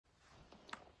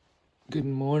Good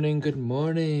morning, good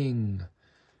morning.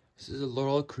 This is a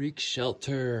Laurel Creek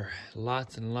shelter.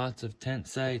 Lots and lots of tent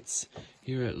sites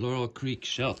here at Laurel Creek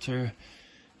Shelter.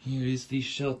 Here is the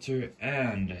shelter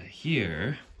and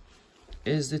here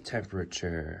is the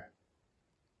temperature.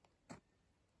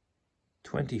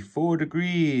 24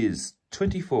 degrees,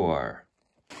 24.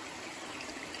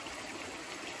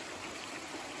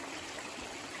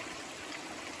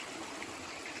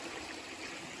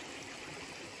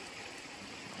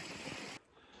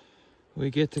 We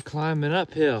get to climb an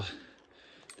uphill.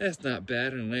 That's not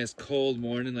bad on a nice cold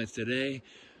morning like today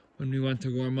when we want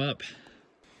to warm up.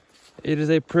 It is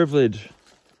a privilege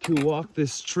to walk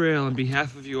this trail on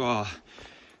behalf of you all.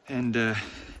 And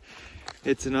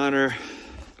it's an honor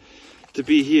to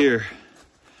be here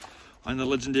on the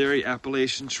legendary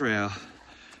Appalachian Trail,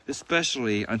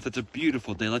 especially on such a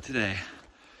beautiful day like today.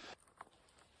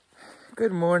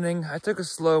 Good morning. I took a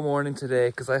slow morning today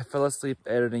because I fell asleep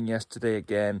editing yesterday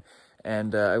again.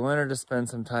 And I wanted to spend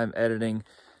some time editing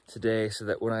today so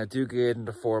that when I do get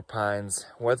into Four Pines,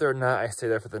 whether or not I stay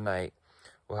there for the night,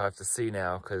 we'll have to see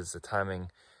now because the timing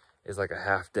is like a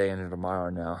half day into tomorrow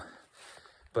now.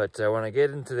 But when I get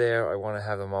into there, I want to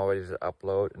have them all ready to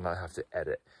upload and not have to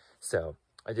edit. So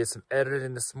I did some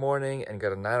editing this morning and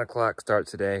got a 9 o'clock start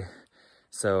today.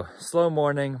 So slow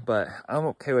morning, but I'm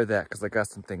okay with that because I got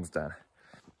some things done.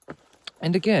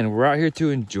 And again, we're out here to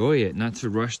enjoy it, not to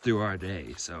rush through our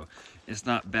day. So it's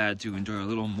not bad to enjoy a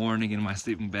little morning in my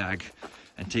sleeping bag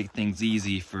and take things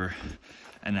easy for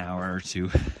an hour or two.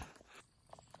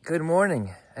 Good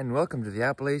morning and welcome to the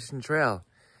Appalachian Trail.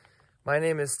 My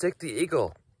name is Stick the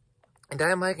Eagle and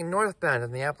I am hiking northbound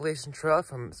on the Appalachian Trail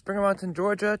from Springer Mountain,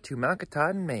 Georgia to Mount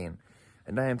Katahdin, Maine.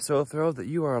 And I am so thrilled that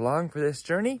you are along for this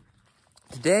journey.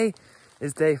 Today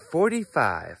is day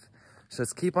 45, so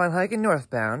let's keep on hiking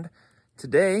northbound.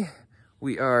 Today,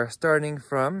 we are starting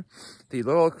from the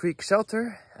Laurel Creek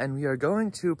Shelter, and we are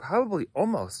going to probably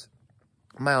almost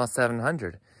mile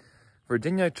 700.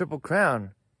 Virginia Triple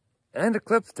Crown and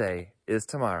Eclipse Day is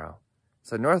tomorrow.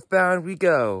 So northbound we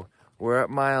go. We're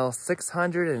at mile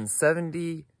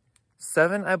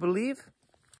 677, I believe.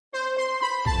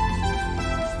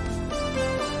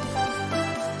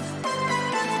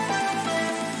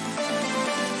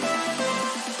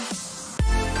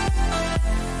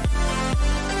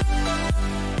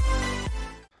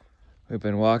 We've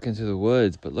been walking through the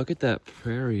woods, but look at that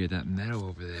prairie, that meadow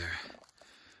over there.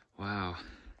 Wow.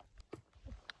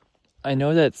 I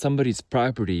know that's somebody's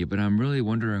property, but I'm really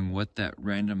wondering what that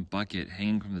random bucket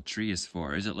hanging from the tree is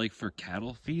for. Is it like for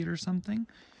cattle feed or something?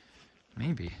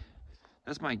 Maybe.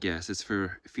 That's my guess. It's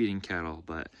for feeding cattle,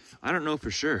 but I don't know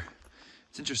for sure.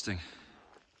 It's interesting.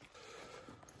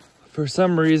 For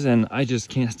some reason, I just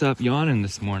can't stop yawning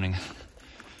this morning.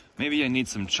 Maybe I need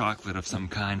some chocolate of some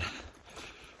kind.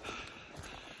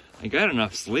 I got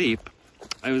enough sleep.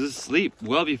 I was asleep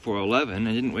well before 11 and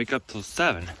didn't wake up till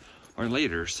 7 or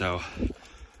later, so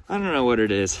I don't know what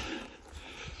it is.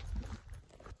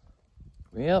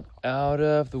 Well, out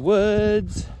of the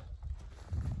woods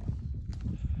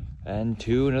and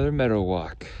to another meadow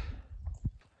walk.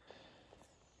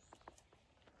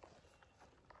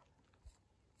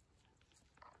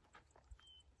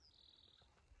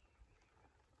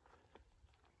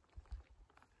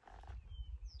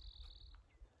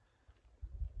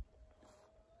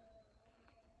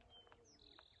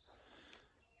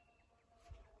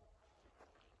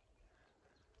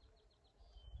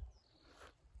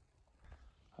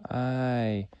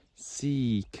 I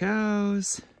see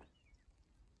cows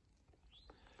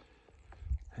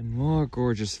and more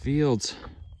gorgeous fields.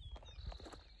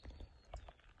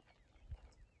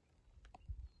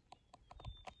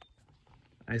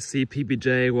 I see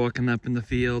PBJ walking up in the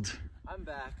field. I'm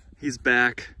back. He's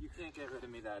back. You can't get rid of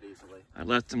me that easily. I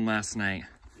left him last night.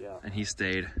 Yeah. And he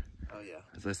stayed. Oh yeah.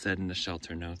 As I said in the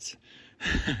shelter notes.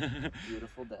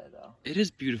 Beautiful day though. It is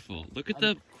beautiful. Look at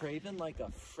I'm craving like a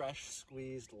fresh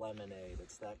squeezed lemonade.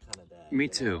 It's that kind of day. Me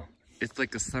too. Know? It's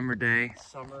like a summer day.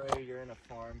 Summer, you're in a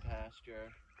farm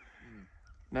pasture.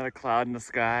 Not a cloud in the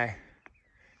sky.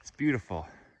 It's beautiful.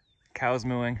 Cows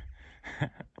mooing.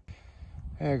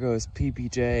 There goes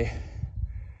PBJ.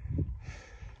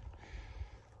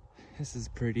 This is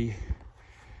pretty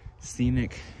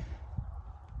scenic.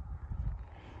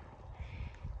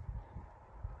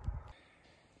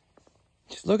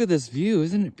 Just look at this view,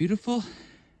 isn't it beautiful?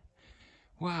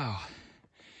 Wow,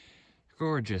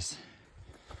 gorgeous.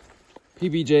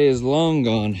 PBJ is long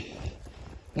gone.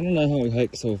 I don't know how he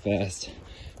hikes so fast.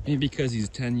 Maybe because he's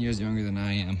 10 years younger than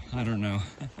I am. I don't know.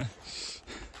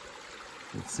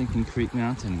 It's Sinking Creek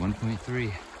Mountain,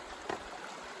 1.3.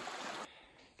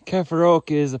 Keffer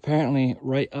Oak is apparently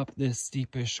right up this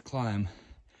steepish climb.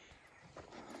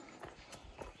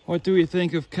 What do we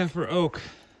think of Keffer Oak?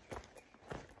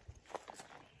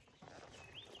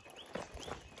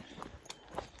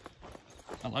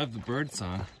 I love the bird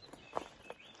song.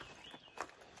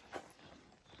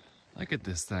 Look at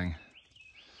this thing.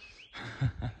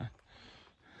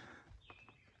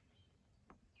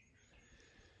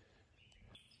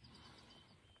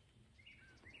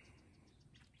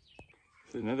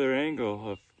 It's another angle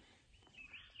of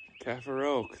Keffer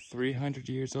Oak, 300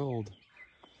 years old.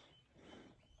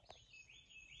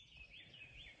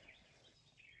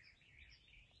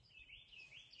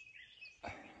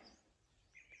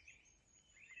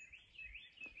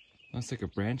 Looks like a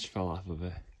branch fell off of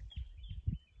it.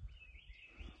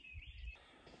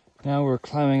 Now we're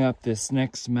climbing up this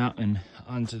next mountain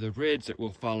onto the ridge that we'll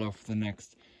follow for the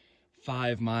next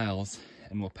 5 miles,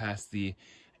 and we'll pass the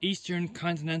Eastern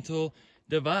Continental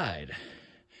Divide.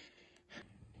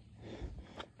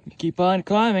 Keep on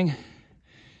climbing,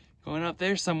 going up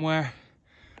there somewhere.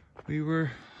 We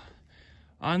were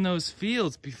on those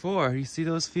fields before. You see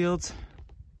those fields?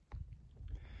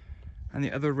 On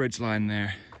the other ridge line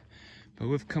there. But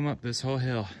we've come up this whole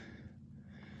hill.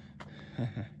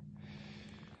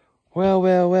 Well,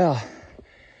 well, well.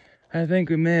 I think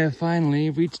we may have finally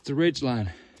reached the ridge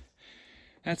line.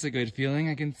 That's a good feeling.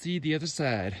 I can see the other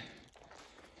side.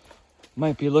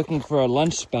 Might be looking for a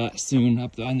lunch spot soon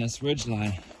up on this ridge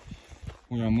line,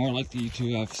 where I'm more likely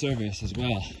to have service as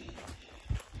well.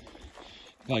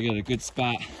 If I get a good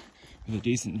spot with a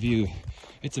decent view.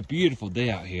 It's a beautiful day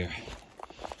out here.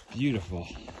 Beautiful.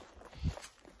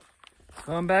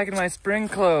 So I'm back in my spring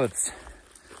clothes,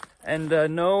 and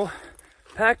no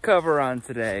pack cover on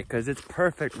today because it's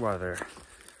perfect weather.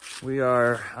 We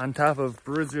are on top of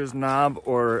Bruiser's Knob,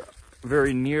 or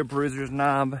very near Bruiser's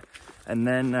Knob, and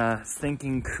then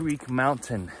Sinking Creek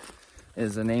Mountain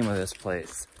is the name of this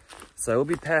place. So we'll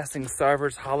be passing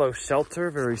Sarver's Hollow Shelter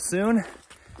very soon.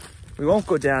 We won't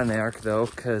go down there though,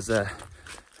 because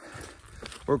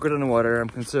we're good on the water. I'm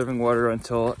conserving water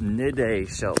until Nidday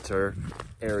Shelter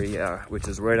area, which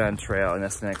is right on trail, and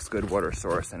that's the next good water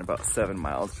source, and about 7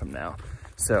 miles from now.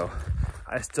 So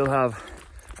I still have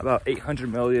about 800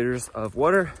 milliliters of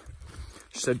water.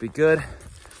 Should be good.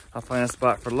 I'll find a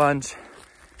spot for lunch,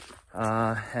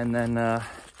 and then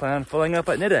plan on filling up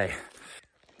at Nidday.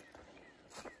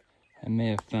 I may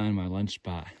have found my lunch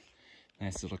spot.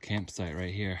 Nice little campsite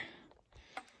right here.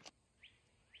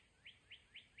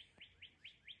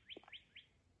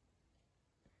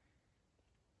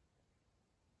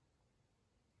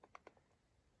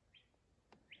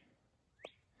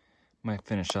 Might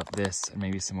finish up this and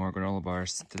maybe some more granola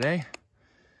bars today.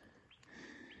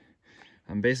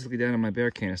 I'm basically down on my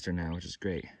bear canister now, which is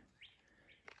great.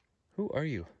 Who are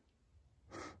you?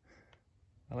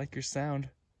 I like your sound.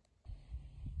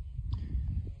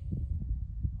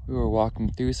 We were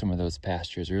walking through some of those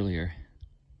pastures earlier.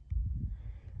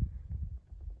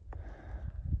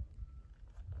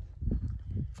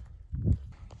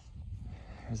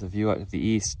 There's a view out to the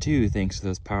east too, thanks to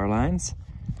those power lines.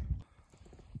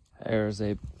 There's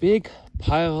a big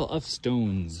pile of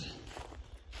stones.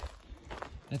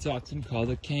 That's often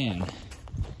called a cairn.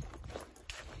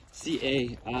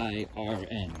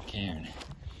 C-A-I-R-N, cairn.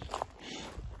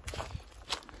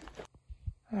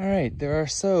 All right, there are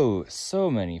so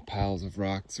many piles of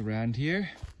rocks around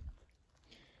here.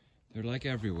 They're like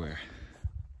everywhere.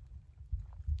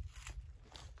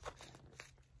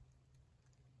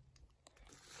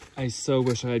 I so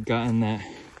wish I had gotten that.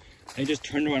 I just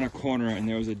turned around a corner and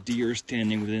there was a deer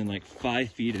standing within like 5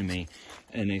 feet of me,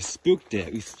 and they spooked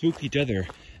it. We spooked each other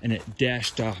and it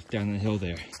dashed off down the hill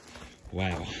there.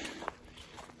 Wow.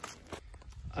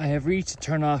 I have reached the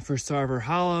turnoff for Sarver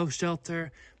Hollow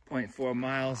Shelter, 0.4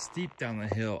 miles steep down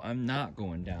the hill. I'm not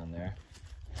going down there.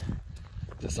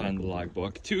 Just on the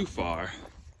logbook, too far.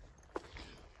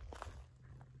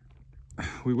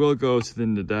 We will go to the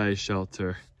Nidday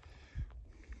Shelter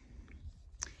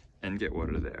and get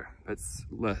water there.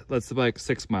 That's about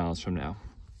 6 miles from now.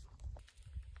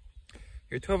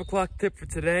 Your 12 o'clock tip for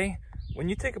today: when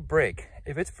you take a break,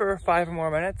 if it's for 5 or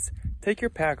more minutes, take your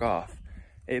pack off.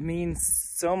 It means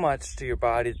so much to your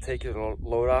body to take your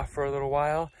load off for a little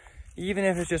while, even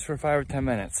if it's just for 5 or 10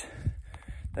 minutes.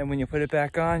 Then when you put it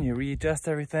back on, you readjust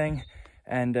everything,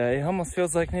 and it almost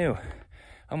feels like new.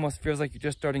 Almost feels like you're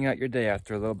just starting out your day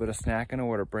after a little bit of snack and a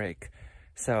water break.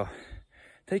 So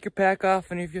take your pack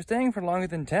off, and if you're staying for longer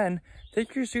than 10,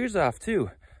 take your shoes off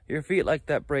too. Your feet like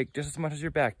that break just as much as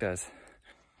your back does.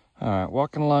 All right,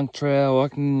 walking along trail,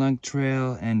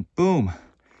 and boom,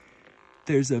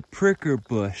 there's a pricker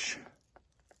bush.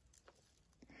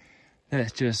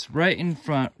 that's just right in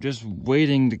front, just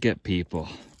waiting to get people.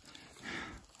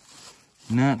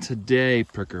 Not today,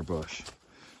 pricker bush.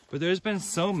 But there's been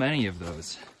so many of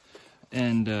those.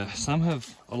 And some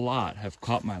a lot have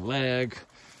caught my leg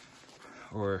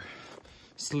or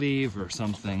sleeve or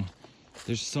something.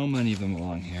 There's so many of them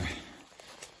along here.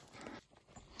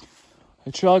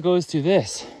 The trail goes through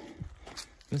this.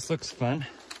 This looks fun.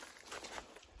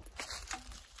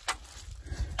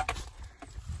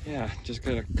 Yeah, just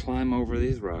gotta climb over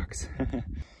these rocks.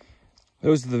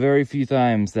 Those are the very few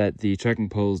times that the trekking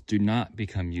poles do not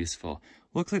become useful.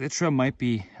 Looks like the trail might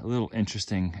be a little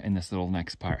interesting in this little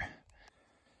next part.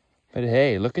 But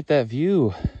hey, look at that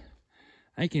view.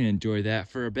 I can enjoy that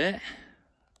for a bit.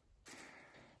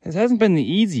 This hasn't been the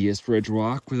easiest ridge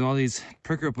walk with all these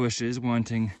pricker bushes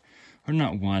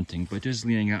not wanting, but just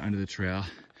leaning out onto the trail.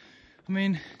 I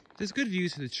mean, there's good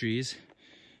views for the trees,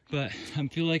 but I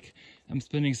feel like I'm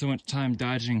spending so much time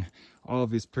dodging all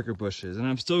of these pricker bushes, and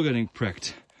I'm still getting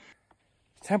pricked.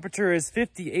 Temperature is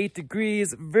 58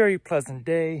 degrees, very pleasant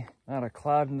day, not a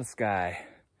cloud in the sky.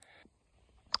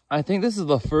 I think this is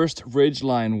the first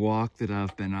ridgeline walk that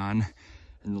I've been on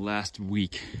in the last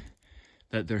week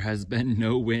that there has been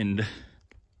no wind.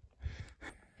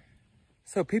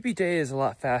 So PPJ is a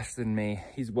lot faster than me.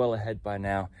 He's well ahead by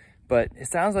now, but it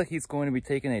sounds like he's going to be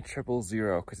taking a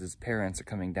 000 because his parents are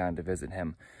coming down to visit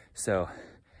him. So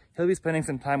he'll be spending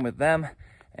some time with them,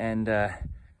 and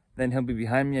then he'll be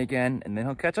behind me again, and then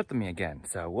he'll catch up to me again.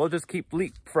 So we'll just keep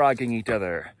leapfrogging each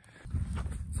other.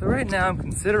 So right now I'm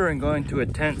considering going to a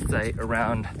tent site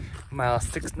around mile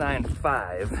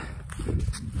 695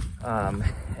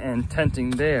 and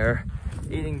tenting there,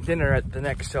 eating dinner at the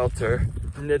next shelter,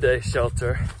 midday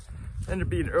shelter. Then it'd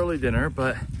be an early dinner,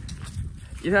 but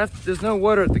there's no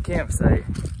water at the campsite.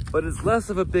 But it's less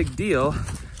of a big deal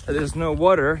that there's no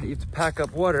water. You have to pack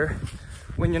up water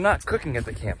when you're not cooking at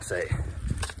the campsite.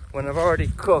 When I've already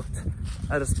cooked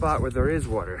at a spot where there is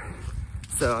water.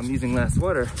 So I'm using less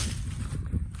water.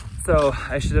 So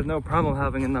I should have no problem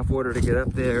having enough water to get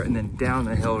up there and then down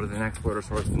the hill to the next water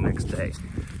source the next day.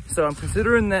 So I'm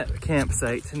considering that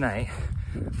campsite tonight,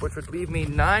 which would leave me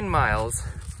 9 miles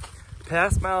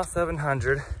past mile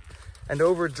 700 and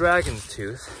over Dragon's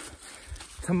Tooth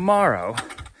tomorrow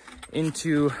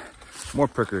into more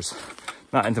prickers.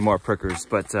 Not into more prickers,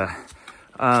 but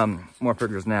more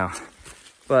prickers now.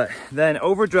 But then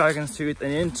over Dragon's Tooth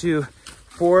and into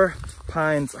 4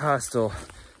 Pines Hostel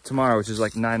tomorrow, which is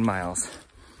like 9 miles.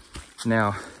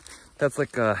 Now, that's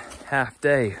like a half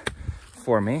day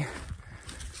for me.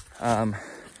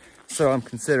 So I'm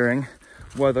considering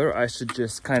whether I should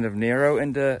just kind of narrow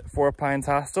into 4 Pines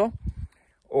Hostel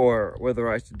or whether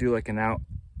I should do like an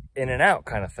in and out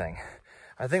kind of thing.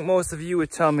 I think most of you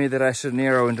would tell me that I should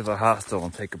narrow into the hostel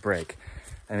and take a break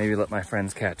and maybe let my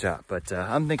friends catch up, but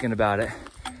I'm thinking about it.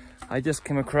 I just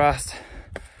came across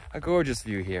a gorgeous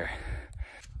view here.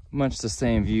 Much the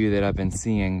same view that I've been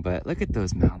seeing, but look at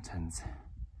those mountains.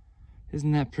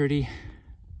 Isn't that pretty?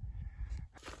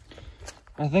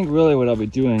 I think really what I'll be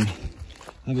doing,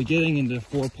 I'll be getting into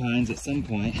 4 Pines at some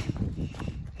point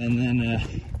and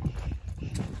then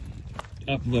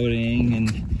uploading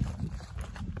and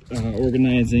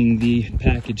organizing the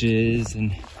packages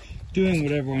and doing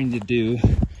whatever I need to do.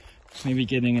 Maybe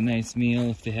getting a nice meal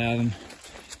if they have them,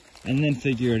 and then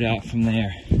figure it out from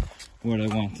there what I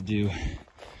want to do.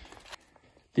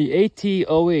 The AT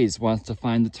always wants to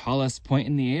find the tallest point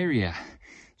in the area,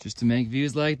 just to make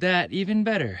views like that even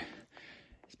better.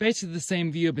 It's basically the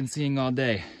same view I've been seeing all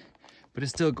day, but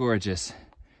it's still gorgeous,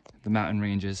 the mountain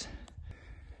ranges.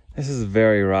 This is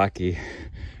very rocky.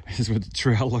 This is what the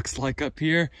trail looks like up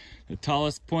here, the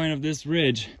tallest point of this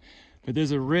ridge. But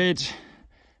there's a ridge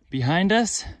behind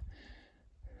us,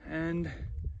 and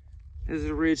there's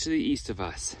a ridge to the east of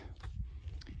us.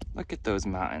 Look at those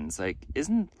mountains. Like,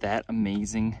 isn't that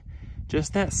amazing?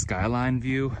 Just that skyline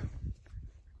view.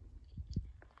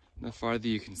 The farther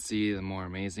you can see, the more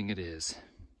amazing it is.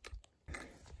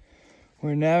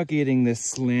 We're now getting this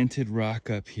slanted rock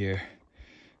up here.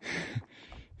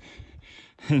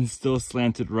 And still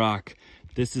slanted rock.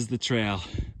 This is the trail.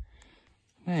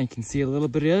 Now you can see a little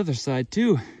bit of the other side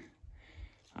too.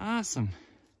 Awesome.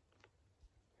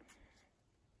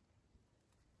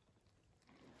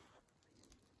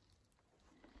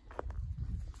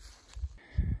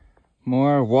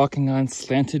 More walking on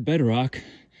slanted bedrock.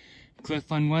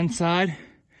 Cliff on one side,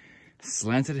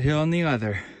 slanted hill on the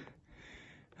other.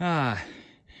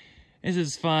 This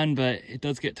is fun, but it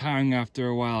does get tiring after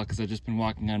a while because I've just been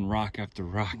walking on rock after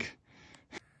rock.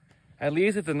 At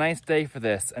least it's a nice day for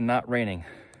this and not raining.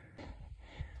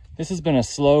 This has been a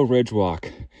slow ridge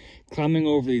walk. Climbing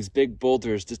over these big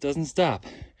boulders just doesn't stop.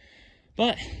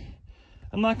 But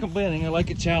I'm not complaining, I like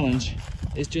a challenge.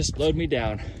 It's just slowed me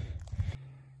down.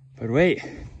 But wait,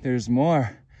 there's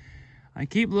more. I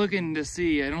keep looking to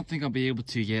see, I don't think I'll be able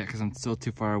to yet because I'm still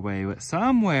too far away, but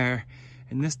somewhere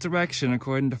in this direction,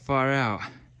 according to Far Out,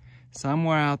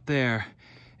 somewhere out there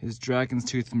is Dragon's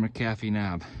Tooth and McAfee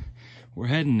Knob. We're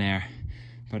heading there,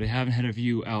 but I haven't had a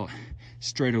view out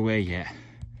straight away yet.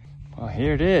 Well,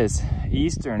 here it is,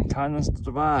 Eastern Continental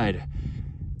Divide.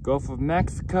 Gulf of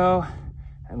Mexico,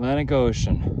 Atlantic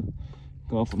Ocean.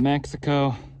 Gulf of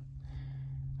Mexico,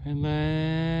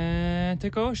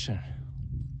 Atlantic Ocean.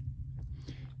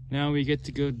 Now we get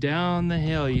to go down the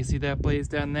hill. You see that place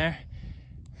down there?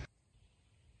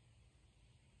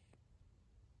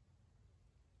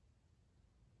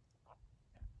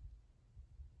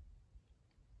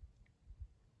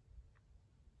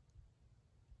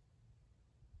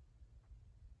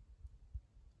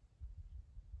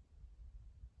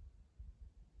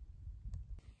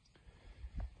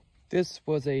 This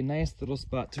was a nice little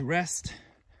spot to rest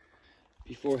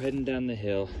before heading down the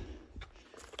hill.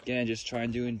 Again, just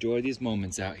trying to enjoy these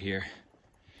moments out here.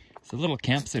 It's a little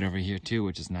campsite over here too,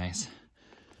 which is nice.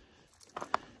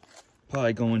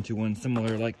 Probably going to one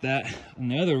similar like that on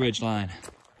the other ridge line.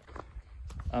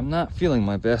 I'm not feeling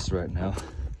my best right now.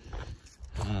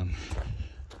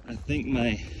 I think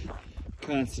my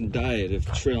constant diet of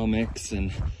trail mix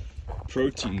and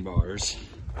protein bars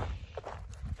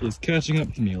is catching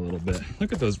up to me a little bit.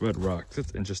 Look at those red rocks,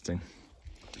 that's interesting.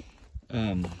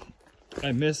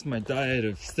 I miss my diet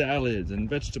of salads and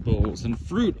vegetables and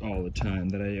fruit all the time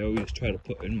that I always try to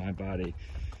put in my body.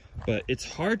 But it's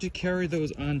hard to carry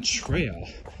those on trail.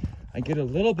 I get a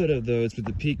little bit of those with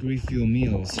the peak refuel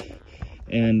meals.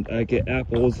 And I get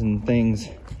apples and things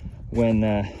when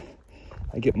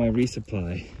I get my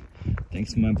resupply.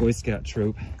 Thanks to my Boy Scout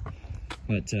troop.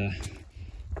 But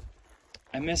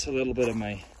I miss a little bit of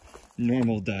my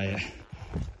normal diet,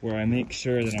 where I make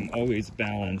sure that I'm always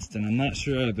balanced, and I'm not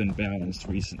sure I've been balanced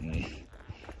recently.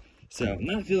 So I'm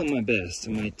not feeling my best.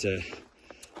 I might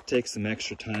take some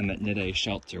extra time at Nide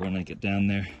Shelter when I get down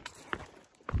there.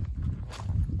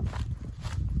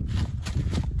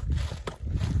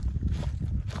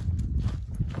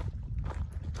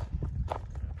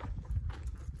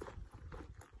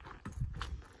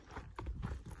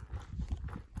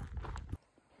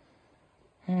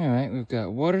 All right, we've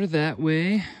got water that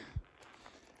way,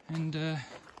 and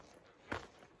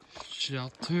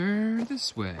shelter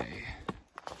this way.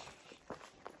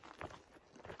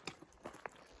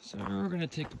 So we're gonna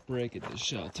take a break at the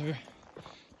shelter,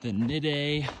 the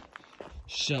Nide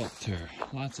Shelter.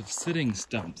 Lots of sitting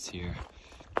stumps here.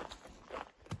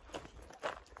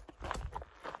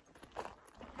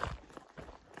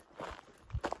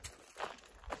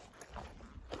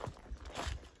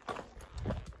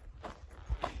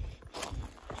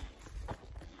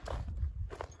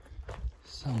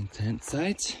 Some tent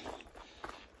sites,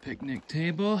 picnic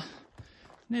table,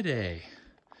 Nide.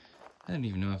 I don't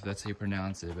even know if that's how you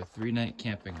pronounce it, but 3-night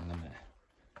camping limit.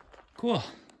 Cool.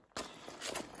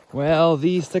 Well,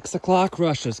 the 6 o'clock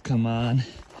rush has come on.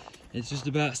 It's just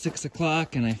about 6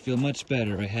 o'clock and I feel much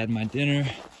better. I had my dinner.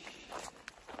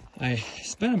 I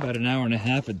spent about an hour and a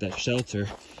half at that shelter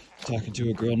talking to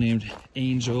a girl named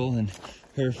Angel and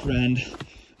her friend.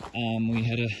 We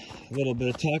had a little bit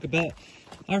of talk about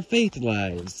our faith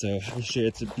lives. So I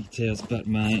shared some details about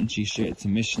mine. She shared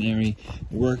some missionary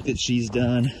work that she's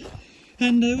done.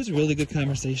 And it was a really good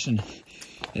conversation.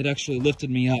 It actually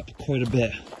lifted me up quite a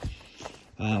bit.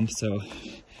 So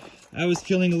I was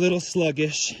feeling a little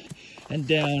sluggish and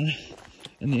down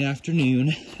in the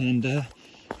afternoon, and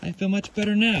I feel much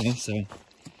better now. So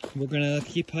we're gonna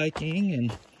keep hiking,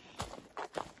 and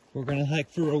we're gonna hike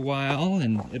for a while,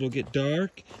 and it'll get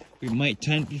dark. We might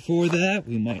tent before that,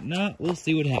 we might not. We'll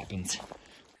see what happens.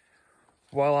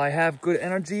 While I have good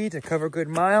energy to cover good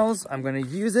miles, I'm gonna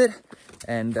use it.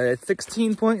 And it's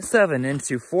 16.7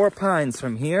 into 4 Pines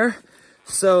from here.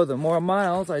 So the more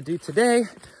miles I do today,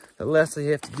 the less I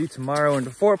have to do tomorrow into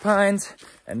 4 Pines.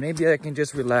 And maybe I can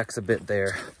just relax a bit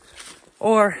there.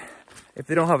 Or if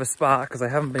they don't have a spot, because I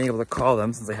haven't been able to call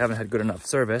them since I haven't had good enough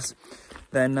service,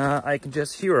 then I can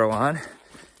just hero on.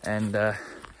 And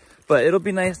but it'll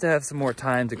be nice to have some more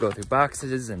time to go through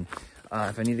boxes, and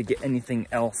if I need to get anything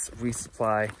else,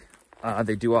 resupply,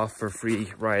 they do offer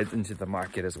free rides into the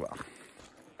market as well.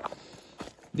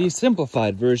 The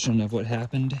simplified version of what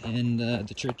happened in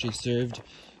the church I served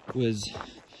was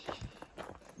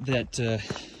that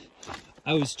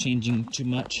I was changing too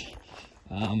much.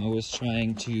 I was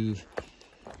trying to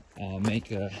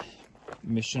make a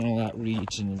missional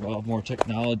outreach and involve more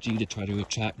technology to try to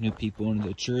attract new people into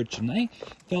the church. And I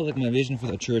felt like my vision for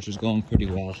the church was going pretty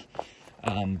well.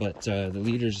 But the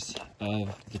leaders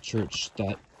of the church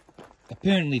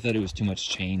apparently thought it was too much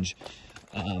change,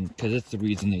 because that's the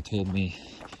reason they told me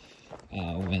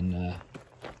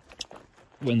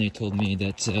when they told me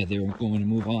that they were going to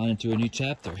move on into a new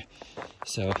chapter.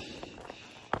 So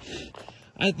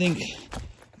I think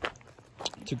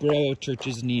to grow,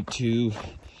 churches need to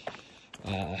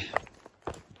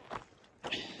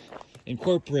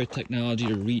incorporate technology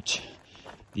to reach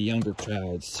the younger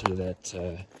crowds, so that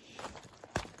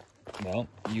well,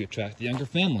 you attract the younger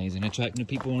families and attract new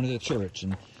people into the church.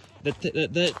 And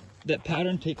that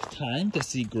pattern takes time to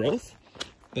see growth,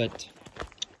 but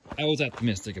I was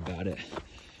optimistic about it.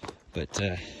 But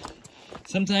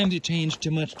sometimes you change too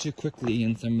much too quickly,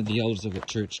 and some of the elders of the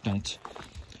church don't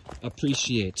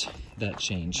appreciate that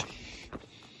change.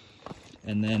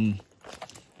 And then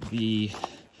the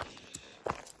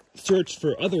search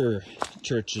for other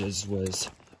churches was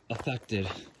affected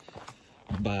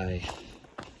by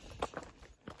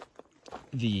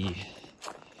the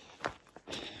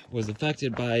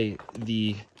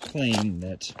claim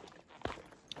that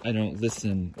I don't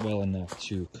listen well enough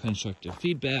to constructive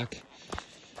feedback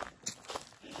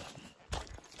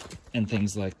and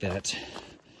things like that.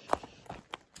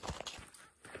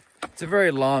 It's a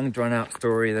very long, drawn-out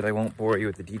story that I won't bore you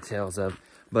with the details of,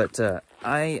 but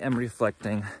I am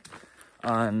reflecting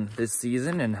on this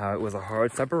season and how it was a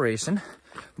hard separation,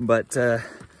 but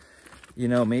you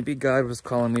know, maybe God was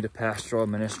calling me to pastoral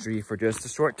ministry for just a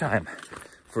short time,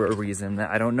 for a reason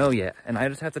that I don't know yet. And I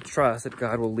just have to trust that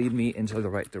God will lead me into the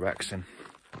right direction.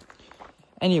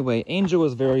 Anyway, Angel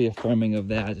was very affirming of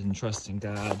that and trusting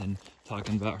God and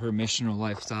talking about her missional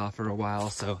lifestyle for a while.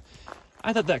 So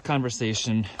I thought that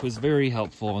conversation was very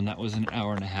helpful, and that was an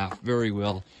hour and a half very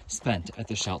well spent at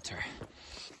the shelter.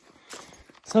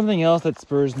 Something else that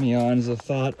spurs me on is the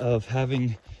thought of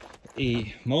having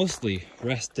a mostly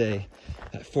rest day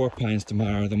at 4 Pines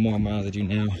tomorrow. The more miles I do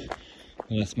now,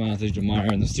 the less miles I do tomorrow,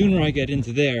 and the sooner I get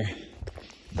into there,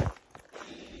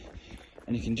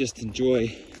 and you can just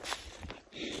enjoy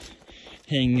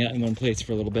hanging out in one place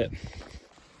for a little bit.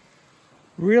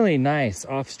 Really nice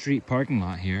off-street parking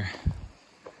lot here.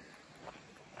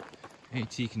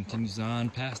 AT continues on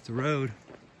past the road.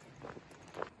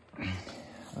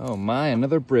 Oh my,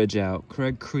 another bridge out,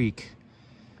 Craig Creek.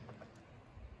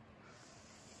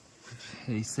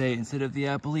 They say instead of the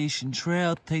Appalachian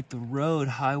Trail, take the road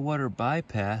high water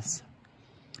bypass.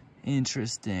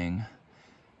 Interesting.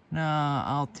 Nah,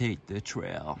 I'll take the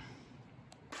trail.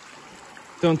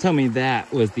 Don't tell me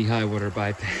that was the high water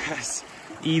bypass.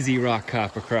 Easy rock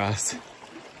hop across.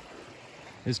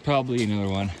 There's probably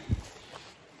another one.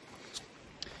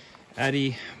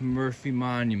 Addie Murphy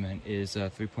Monument is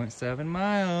 3.7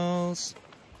 miles.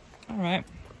 All right.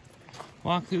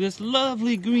 Walk through this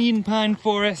lovely green pine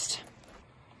forest.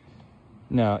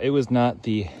 No, it was not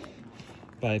the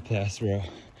bypass row.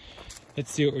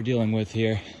 Let's see what we're dealing with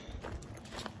here.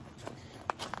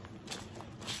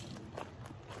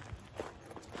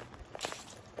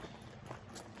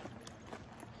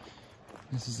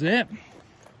 This is it.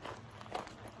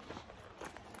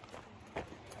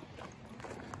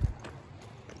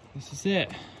 This is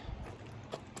it.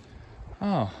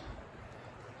 Oh.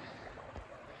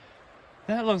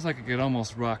 That looks like I could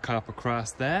almost rock hop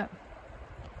across that.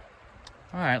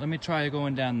 All right, let me try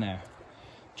going down there.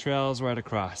 Trails right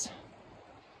across.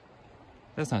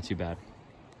 That's not too bad.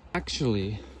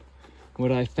 Actually,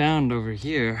 what I found over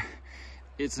here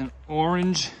is an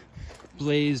orange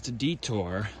blazed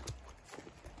detour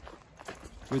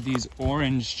for these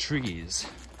orange trees.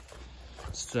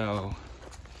 So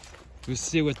we'll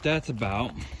see what that's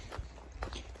about.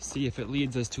 See if it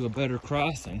leads us to a better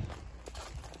crossing.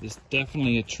 It's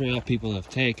definitely a trail people have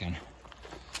taken.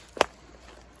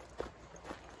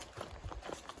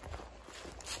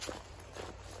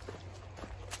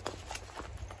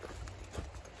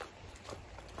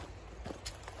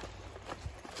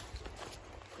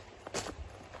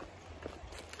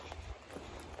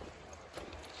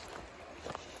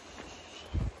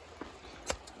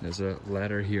 There's a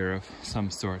ladder here of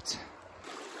some sorts.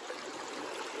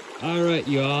 All right,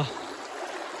 y'all.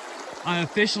 I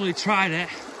officially tried it.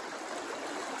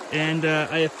 And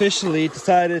I officially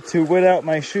decided to wet out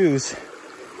my shoes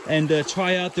and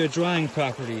try out their drying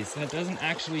properties. And it doesn't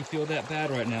actually feel that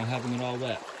bad right now, having it all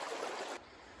wet.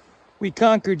 We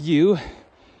conquered you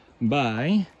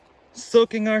by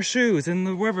soaking our shoes in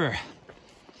the river.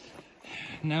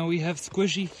 Now we have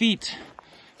squishy feet,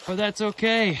 but that's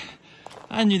okay.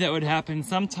 I knew that would happen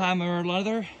sometime or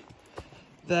another,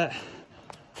 that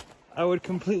I would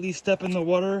completely step in the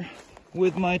water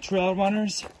with my trail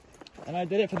runners. And I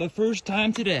did it for the first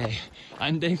time today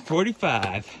on day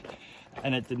 45.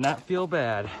 And it did not feel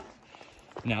bad.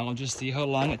 Now I'll just see how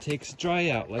long it takes to dry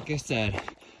out. Like I said,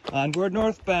 onward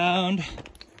northbound.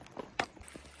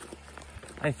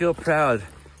 I feel proud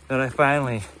that I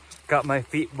finally got my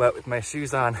feet wet with my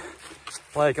shoes on.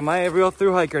 Like, am I a real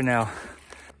through hiker now?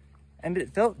 And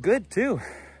it felt good too.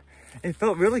 It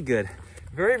felt really good.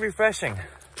 Very refreshing.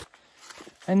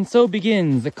 And so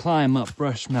begins the climb up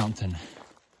Brush Mountain.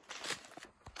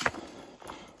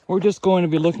 We're just going to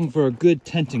be looking for a good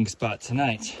tenting spot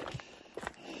tonight.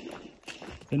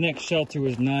 The next shelter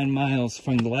was 9 miles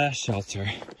from the last shelter.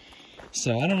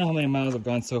 So I don't know how many miles I've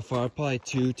gone so far. Probably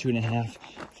 2.5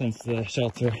 since the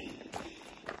shelter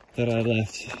that I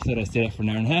left, that I stayed at for an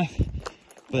hour and a half.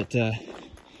 But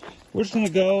we're just gonna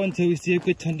go until we see a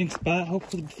good tenting spot,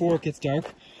 hopefully before it gets dark,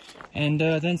 and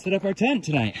then set up our tent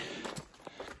tonight.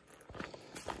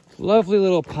 Lovely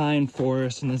little pine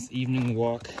forest in this evening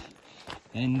walk.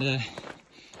 And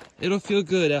it'll feel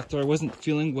good after I wasn't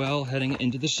feeling well heading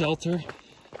into the shelter.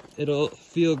 It'll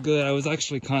feel good. I was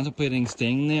actually contemplating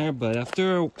staying there, but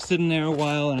after sitting there a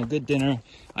while and a good dinner,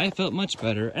 I felt much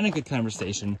better and a good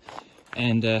conversation.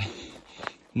 And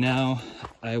now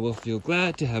I will feel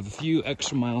glad to have a few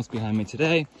extra miles behind me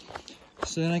today,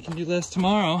 so then I can do less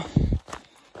tomorrow.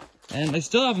 And I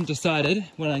still haven't decided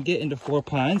when I get into Four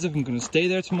Pines if I'm going to stay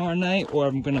there tomorrow night or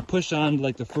if I'm going to push on to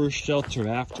like the first shelter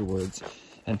afterwards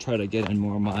and try to get in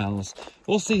more miles.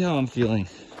 We'll see how I'm feeling.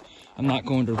 I'm not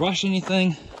going to rush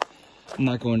anything. I'm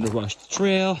not going to rush the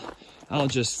trail. I'll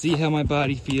just see how my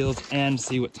body feels and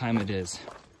see what time it is.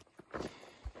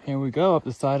 Here we go up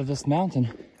the side of this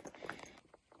mountain.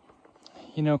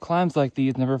 You know, climbs like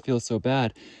these never feel so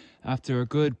bad. After a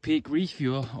good peak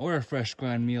refuel or a fresh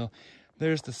ground meal,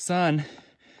 there's the sun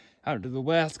out to the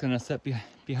west, gonna set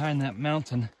behind that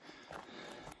mountain.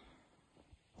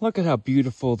 Look at how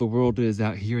beautiful the world is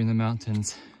out here in the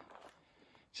mountains.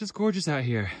 It's just gorgeous out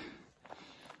here.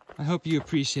 I hope you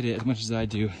appreciate it as much as I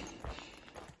do.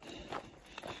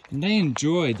 And I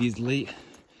enjoy these late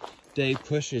day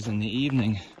pushes in the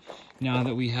evening now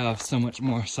that we have so much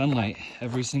more sunlight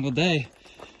every single day.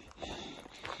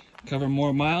 Cover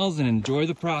more miles and enjoy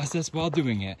the process while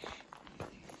doing it.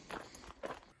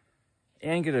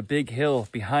 And get a big hill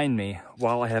behind me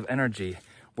while I have energy,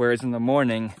 whereas in the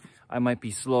morning I might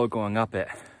be slow going up it.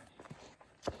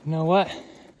 You know what?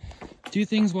 Do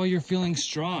things while you're feeling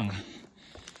strong,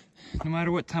 no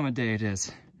matter what time of day it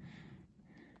is.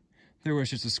 There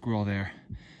was just a squirrel there.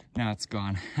 Now it's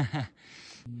gone.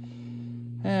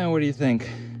 What do you think?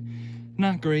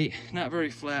 Not great, not very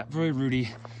flat, very rooty.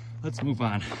 Let's move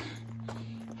on.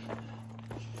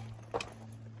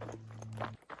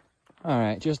 All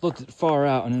right, just looked at far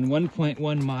out, and in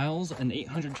 1.1 miles and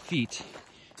 800 feet,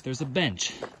 there's a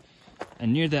bench.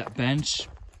 And near that bench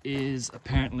is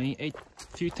apparently a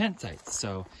few tent sites.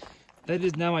 So that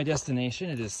is now my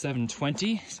destination. It is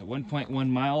 7:20, so 1.1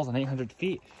 miles and 800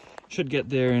 feet. Should get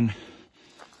there in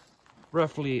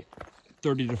roughly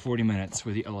 30 to 40 minutes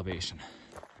with the elevation.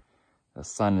 The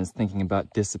sun is thinking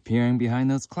about disappearing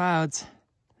behind those clouds.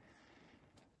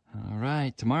 All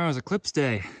right, tomorrow's eclipse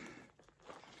day.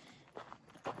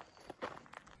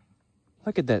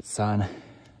 Look at that sun.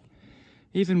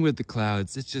 Even with the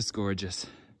clouds, it's just gorgeous.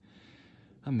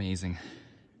 Amazing.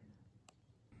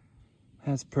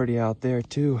 That's pretty out there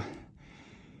too.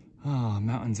 Oh,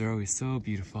 mountains are always so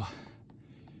beautiful.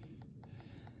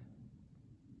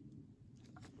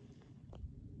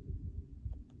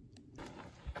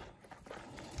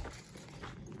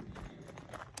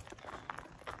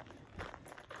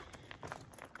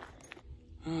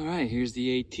 All right, here's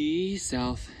the AT,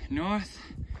 south, north.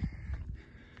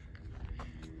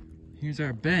 Here's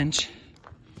our bench.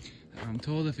 I'm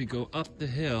told if we go up the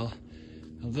hill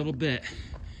a little bit,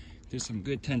 there's some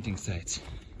good tenting sites.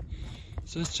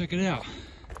 So let's check it out.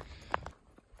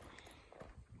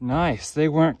 Nice, they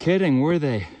weren't kidding, were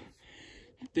they?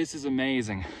 This is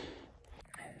amazing.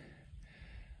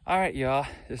 All right, y'all,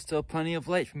 there's still plenty of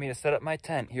light for me to set up my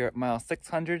tent here at mile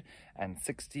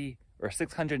 660 or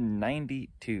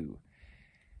 692.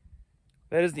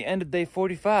 That is the end of day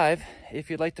 45. If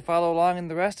you'd like to follow along in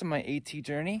the rest of my AT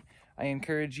journey, I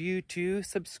encourage you to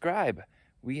subscribe.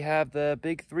 We have the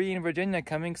big 3 in Virginia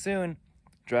coming soon.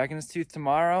 Dragon's Tooth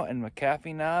tomorrow and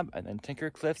McAfee Knob, and then Tinker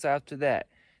Cliffs after that.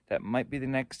 That might be the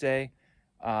next day.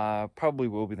 Probably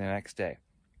will be the next day.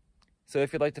 So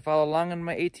if you'd like to follow along on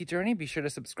my AT journey, be sure to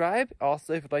subscribe.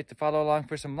 Also, if you'd like to follow along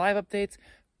for some live updates,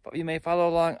 you may follow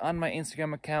along on my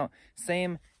Instagram account.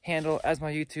 Same handle as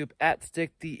my YouTube,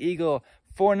 @StickTheEagle.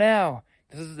 For now,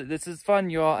 This is fun,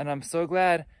 y'all, and I'm so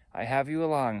glad I have you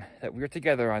along, that we're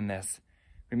together on this.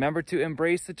 Remember to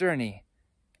embrace the journey,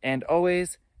 and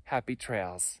always happy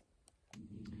trails.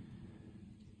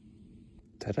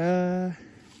 Ta-da!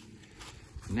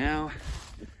 Now,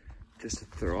 just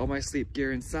throw all my sleep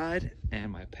gear inside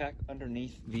and my pack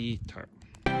underneath the tarp.